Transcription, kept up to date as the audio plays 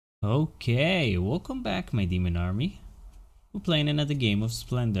Okay, welcome back my demon army. We're playing another game of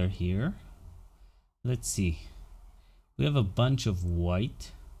Splendor here. Let's see. We have a bunch of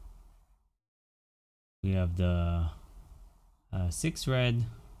white. We have the 6 red,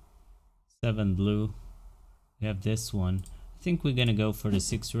 7 blue. We have this one. I think we're gonna go for the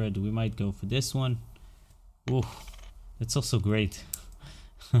 6 red. We might go for this one. Ooh, that's also great.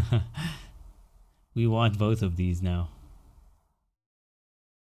 We want both of these now.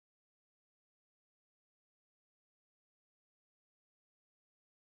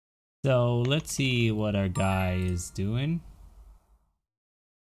 So let's see what our guy is doing.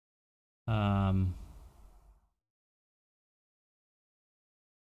 We'll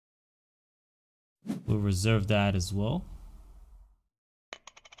reserve that as well.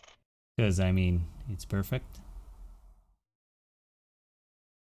 Because, I mean, it's perfect.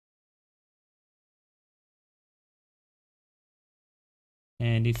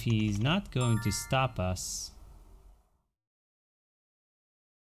 And if he's not going to stop us,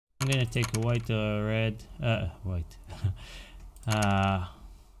 I'm gonna take a white, red, white.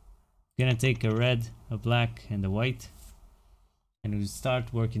 Gonna take a red, a black, and a white. And we'll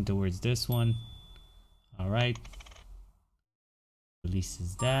start working towards this one. Alright.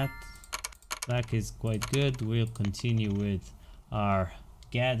 Releases that. Black is quite good. We'll continue with our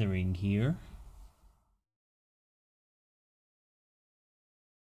gathering here.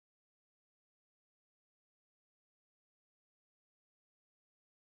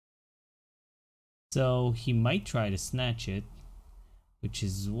 So he might try to snatch it, which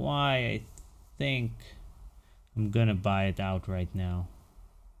is why I think I'm gonna buy it out right now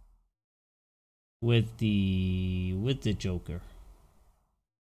with the Joker.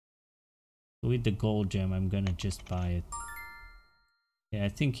 With the gold gem, I'm gonna just buy it. Yeah, I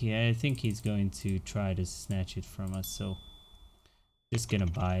think he's going to try to snatch it from us, so just gonna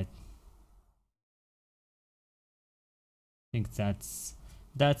buy it. I think that's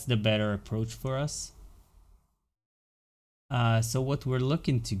the better approach for us. So what we're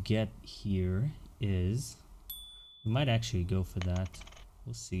looking to get here is, we might actually go for that.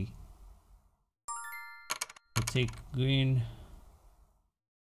 We'll see. We'll take green.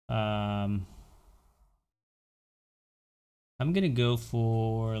 I'm gonna go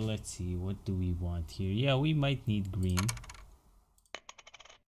for, let's see, what do we want here? Yeah, we might need green.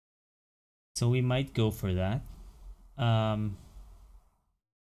 So we might go for that.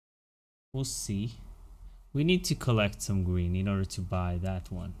 We'll see. We need to collect some green in order to buy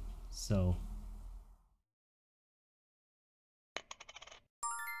that one. So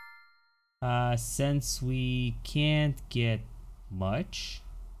since we can't get much,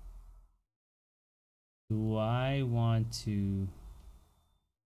 do I want to...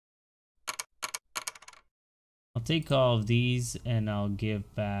 I'll take all of these and I'll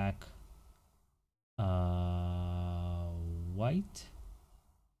give back white.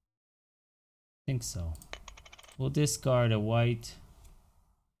 I think so. We'll discard a white.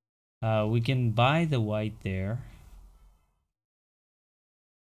 We can buy the white there.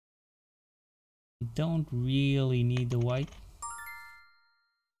 We don't really need the white.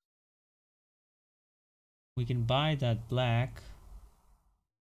 We can buy that black.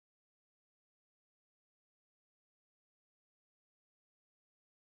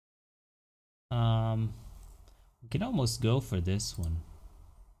 We can almost go for this one.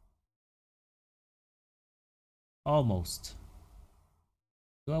 Almost.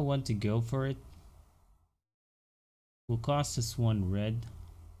 Do I want to go for it? Will cost us 1 red.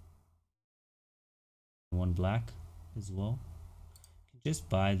 1 black as well. Just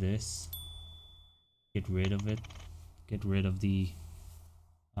buy this. Get rid of it. Get rid of the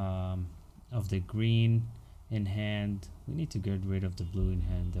green in hand. We need to get rid of the blue in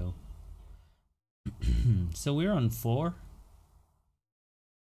hand though. So we're on 4.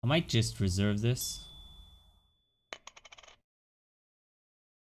 I might just reserve this.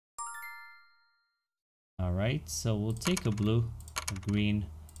 Alright, so we'll take a blue, a green,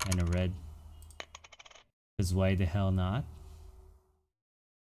 and a red. Because why the hell not?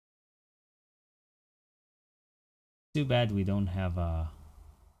 Too bad we don't have a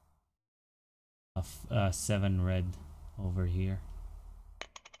 7 red over here.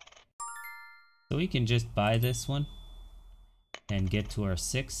 So we can just buy this one and get to our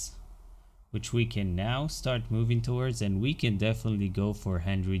 6, which we can now start moving towards, and we can definitely go for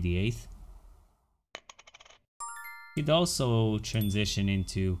Henry VIII. He'd also transition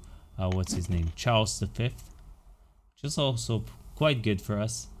into what's his name, Charles V, which is also quite good for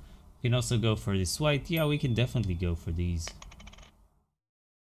us. We can also go for this white. Yeah, we can definitely go for these.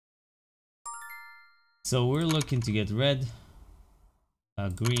 So we're looking to get red,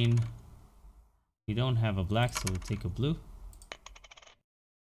 Green. We don't have a black, so we'll take a blue.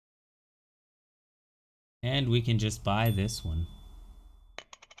 And we can just buy this one.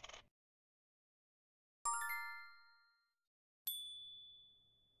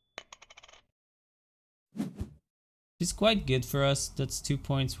 It's quite good for us. That's 2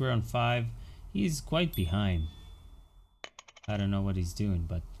 points. We're on 5. He's quite behind. I don't know what he's doing,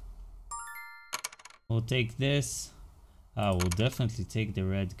 but we'll take this. We'll definitely take the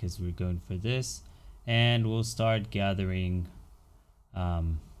red because we're going for this. And we'll start gathering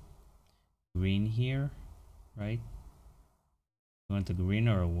green here, right? You want a green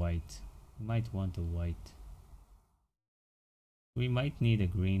or a white? We might want a white. We might need a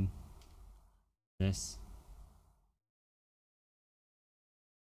green. This.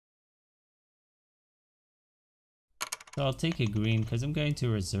 So I'll take a green because I'm going to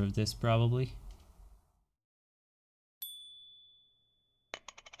reserve this probably.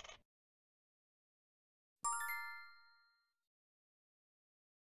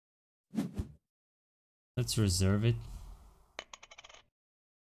 Let's reserve it.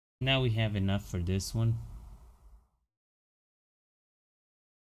 Now we have enough for this one.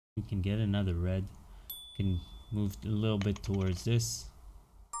 We can get another red. We can move a little bit towards this.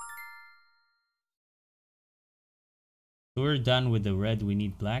 So we're done with the red. We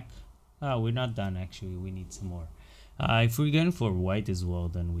need black. We're not done actually. We need some more. If we're going for white as well,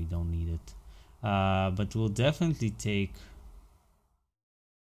 then we don't need it. But we'll definitely take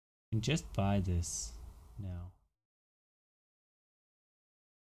and just buy this now.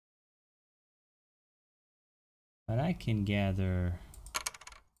 But I can gather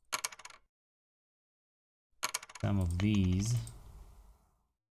some of these.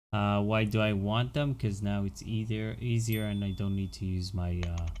 Why do I want them? Because now it's easier and I don't need to use my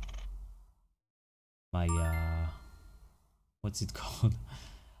what's it called?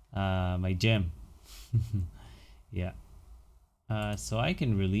 My gem. Yeah. So I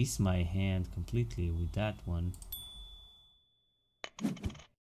can release my hand completely with that one.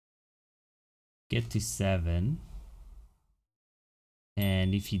 Get to 7.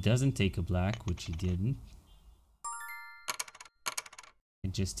 And if he doesn't take a black, which he didn't,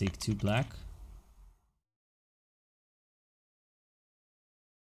 and just take 2 black.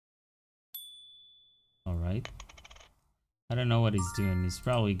 Alright. I don't know what he's doing. He's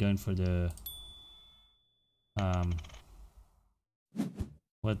probably going for the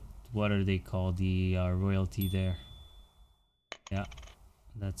what are they called? The royalty there. Yeah.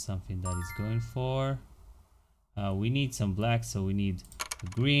 That's something that he's going for. We need some black, so we need a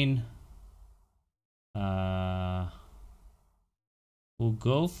green. We'll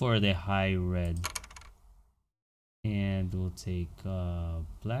go for the high red. And we'll take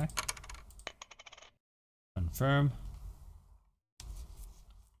black. Confirm.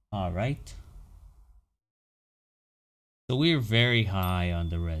 Alright. So we're very high on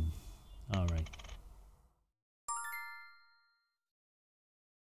the red. Alright.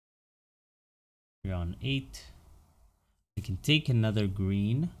 We're on 8. I can take another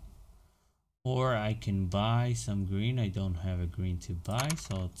green. Or I can buy some green. I don't have a green to buy,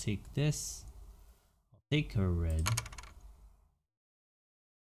 so I'll take this. I'll take a red.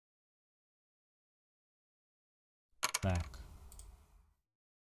 Black.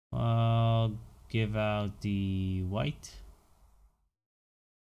 I'll give out the white.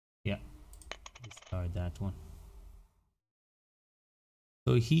 Yeah. Discard that one.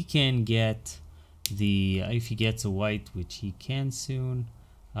 So he can get the, if he gets a white, which he can soon,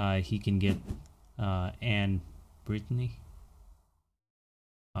 he can get Anne Brittany.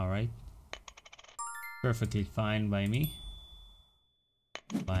 Alright. Perfectly fine by me.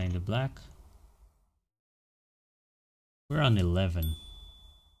 Buying the black. We're on 11.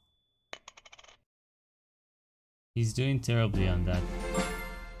 He's doing terribly on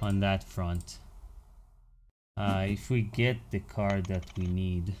that front. If we get the card that we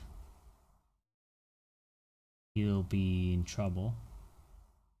need, he'll be in trouble.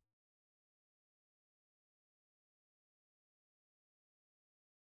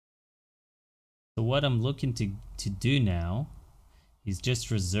 So what I'm looking to do now is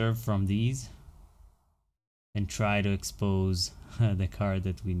just reserve from these and try to expose the card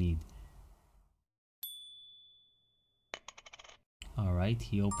that we need. Alright,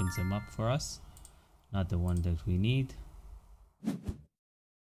 he opens them up for us. Not the one that we need.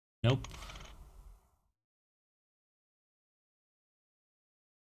 Nope.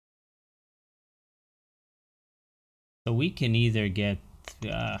 So we can either get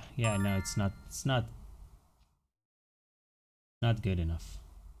yeah, no, it's not good enough.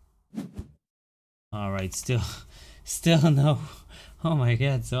 Alright, still no Oh my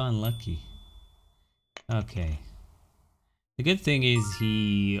god, so unlucky. Okay. The good thing is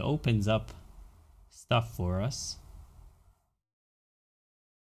he opens up stuff for us.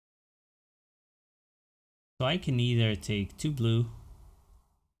 So I can either take 2 blue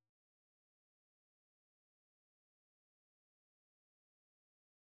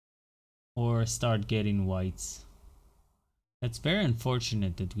or start getting whites. That's very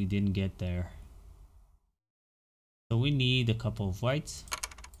unfortunate that we didn't get there. So we need a couple of whites.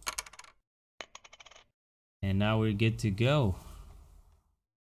 And now we're good to go.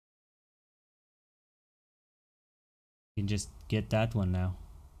 You can just get that one now.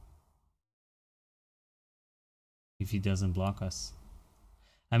 If he doesn't block us.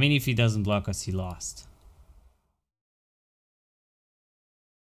 I mean, if he doesn't block us, he lost.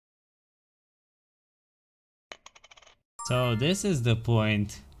 So this is the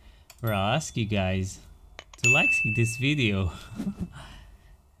point where I'll ask you guys to like this video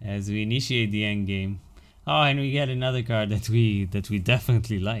as we initiate the end game. Oh, and we get another card that we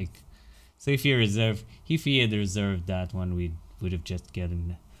definitely like. So if he had reserved that one, we would have just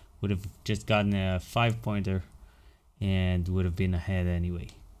gotten a 5-pointer and would have been ahead anyway.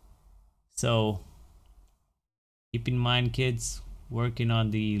 So keep in mind, kids, working on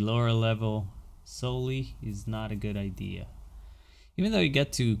the lower level solely is not a good idea. Even though you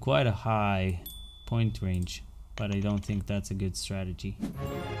get to quite a high point range, but I don't think that's a good strategy.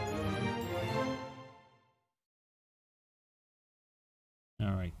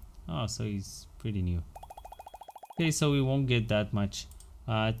 Alright. Oh, so he's pretty new. Okay, so we won't get that much.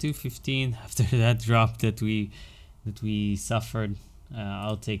 215 after that drop that we suffered.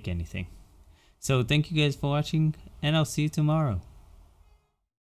 I'll take anything. So thank you guys for watching, and I'll see you tomorrow.